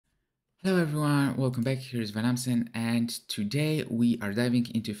Hello everyone, welcome back. Here is vanAmsen, and today we are diving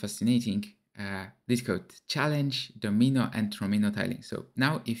into fascinating LeetCode challenge, Domino and Tromino tiling. So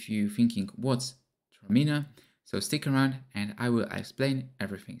now if you're thinking what's Tromino, so stick around and I will explain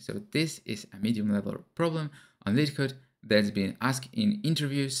everything. So this is a medium level problem on LeetCode that's been asked in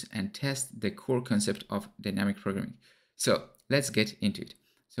interviews and test the core concept of dynamic programming. So let's get into it.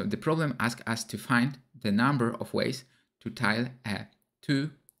 So the problem asks us to find the number of ways to tile a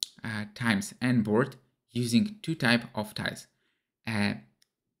 2 times n board using two types of tiles,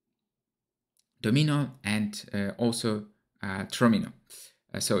 Domino and also Tromino.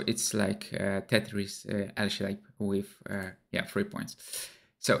 So it's like Tetris L shape with 3 points.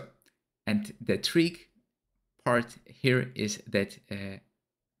 So, and the trick part here is that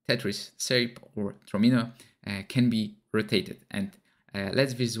Tetris shape or Tromino can be rotated, and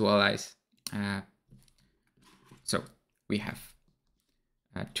let's visualize. So we have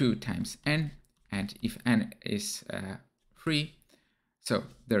 2 times n, and if n is 3, so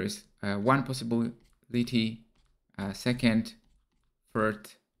there is one possibility, second, third,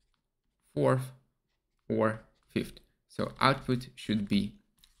 fourth, or fifth. So output should be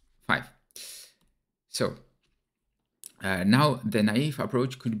 5. So now the naive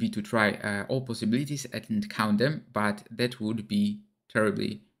approach could be to try all possibilities and count them, but that would be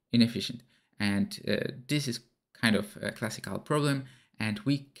terribly inefficient. And this is kind of a classical problem, and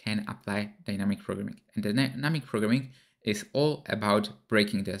we can apply dynamic programming. And the dynamic programming is all about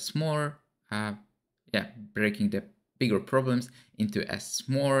breaking the smaller, breaking the bigger problems into a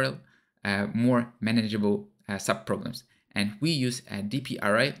smaller, more manageable sub-problems. And we use a DP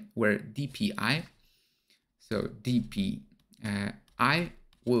array where DPI, so DPI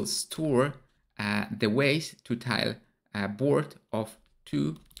will store the ways to tile a board of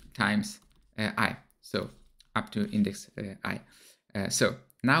 2 times I, so up to index I. So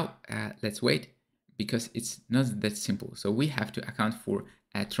now let's wait, because it's not that simple. So we have to account for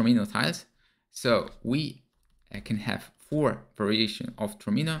Tromino tiles. So we can have 4 variations of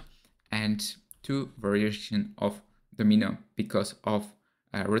Tromino and 2 variations of Domino because of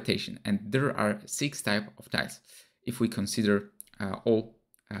rotation. And there are 6 types of tiles if we consider all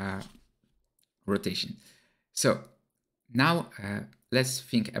rotation. So now let's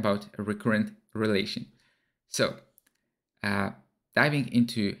think about a recurrent relation. So diving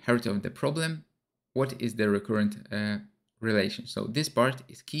into heart of the problem, what is the recurrent relation? So this part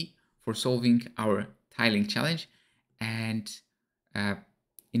is key for solving our tiling challenge, and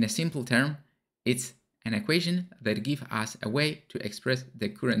in a simple term, it's an equation that gives us a way to express the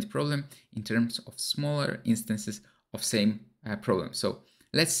current problem in terms of smaller instances of same problem. So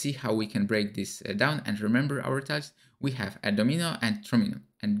let's see how we can break this down and remember our tiles. We have a Domino and Tromino,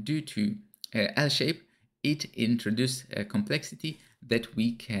 and due to L shape, it introduces a complexity that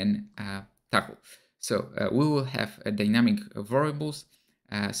we can tackle. So we will have dynamic variables.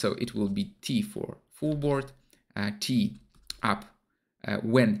 So it will be T for full board, T up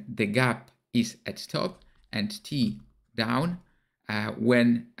when the gap is at top, and T down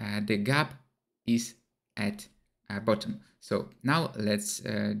when the gap is at bottom. So now let's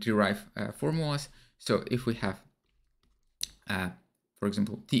derive formulas. So if we have, for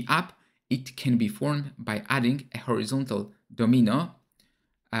example, T up, it can be formed by adding a horizontal domino.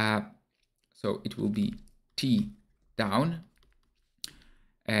 So it will be T down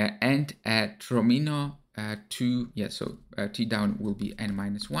and a Tromino T down will be n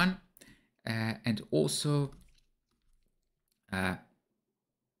minus 1, and also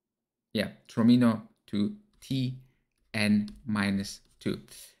Tromino to T n minus 2.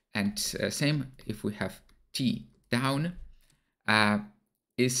 And same if we have T down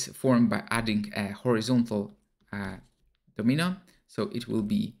is formed by adding a horizontal domino. So it will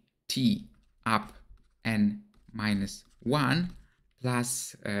be T up n minus 1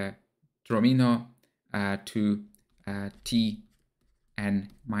 plus Domino to T n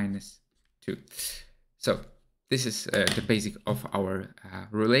minus 2. So this is the basic of our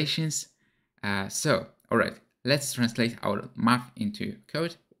relations. So, all right, let's translate our math into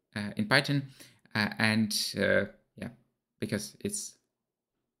code in Python, because it's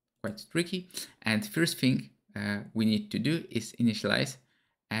quite tricky. And first thing we need to do is initialize,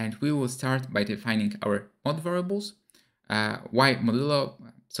 and we will start by defining our mod variables. Why modulo?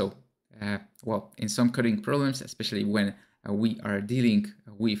 So, well, in some coding problems, especially when we are dealing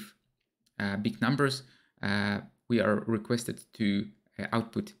with big numbers, we are requested to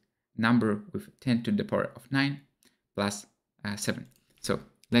output number with 10 to the power of 9 plus 7. So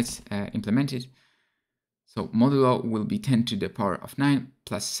let's implement it. So modulo will be 10 to the power of 9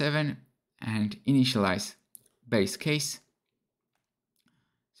 plus 7, and initialize base case.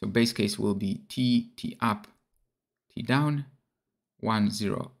 So base case will be t up, t down, 1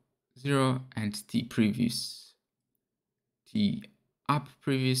 0 0, and t previous, t up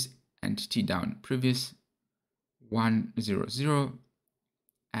previous, and t down previous, 1 0 0,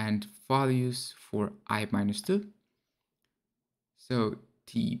 and values for I minus 2. So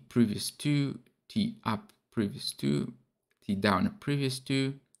t previous 2, t up previous 2, t down previous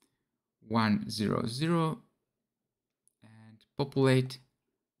 2, 1 0 0, and populate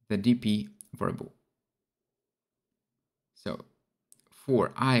the dp variable. So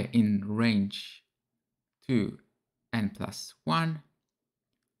for I in range 2 n plus 1,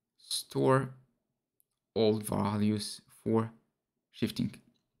 store all values for shifting.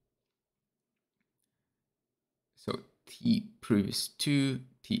 So t previous 2,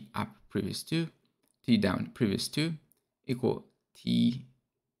 t up previous 2, t down previous 2 equal t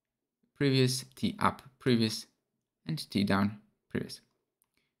previous, t up previous, and t down previous.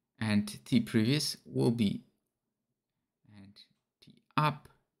 And t previous will be and t up,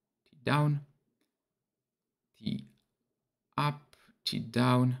 t down, t up, t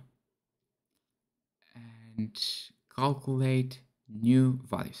down, and calculate new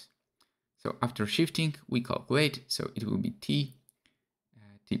values. So after shifting, we calculate, so it will be t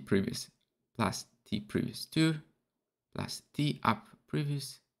previous plus t previous 2 plus t up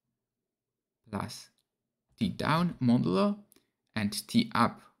previous plus t down modulo, and t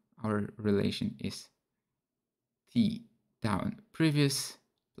up, our relation is t down previous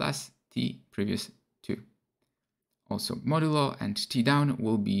plus t previous 2. Also modulo, and t down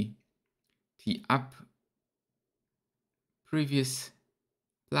will be t up previous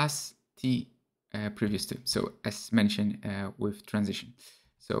plus t previous 2. So as mentioned with transition.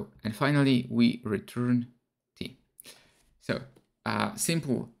 So, and finally we return t. So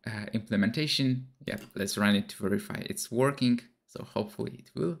simple implementation. Yeah, let's run it to verify it's working. So hopefully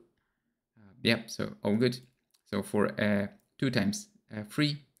it will. Yeah, so all good. So for 2 times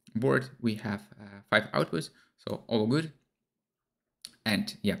 3 board, we have 5 outputs. So all good.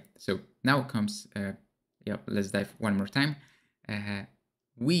 And yeah, so now comes, yeah, let's dive one more time.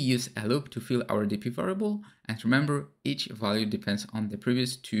 We use a loop to fill our dp variable, and remember each value depends on the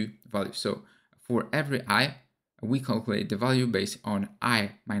previous 2 values. So for every I, we calculate the value based on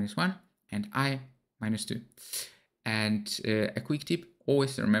I minus 1 and I minus 2. And a quick tip,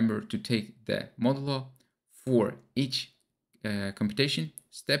 always remember to take the modulo for each computation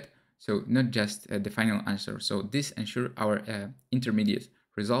step, so not just the final answer. So this ensures our intermediate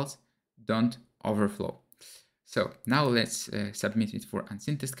results don't overflow. So now let's submit it for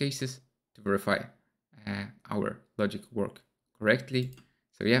unseen test cases to verify our logic work correctly.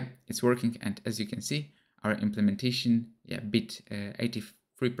 So yeah, it's working, and as you can see, our implementation beat 83%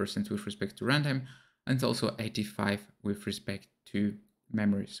 with respect to runtime, and also 85% with respect to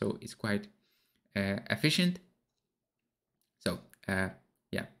memory. So it's quite efficient. So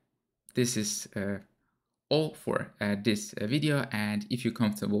yeah, this is all for this video. And if you're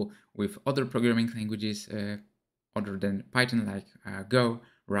comfortable with other programming languages other than Python, like Go,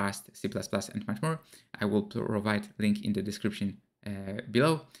 Rust, C++, and much more, I will provide link in the description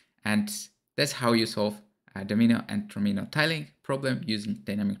below. And that's how you solve Domino and Tromino tiling problem using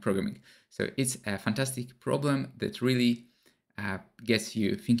dynamic programming. So it's a fantastic problem that really gets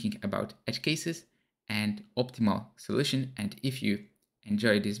you thinking about edge cases and optimal solution. And if you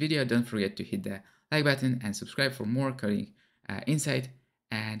enjoyed this video, don't forget to hit the like button and subscribe for more coding insight,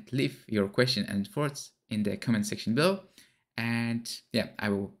 and leave your question and thoughts in the comment section below. And yeah, I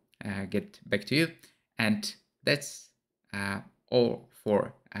will get back to you. And that's all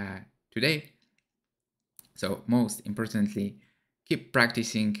for today. So most importantly, keep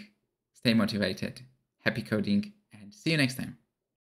practicing, stay motivated, happy coding, and see you next time.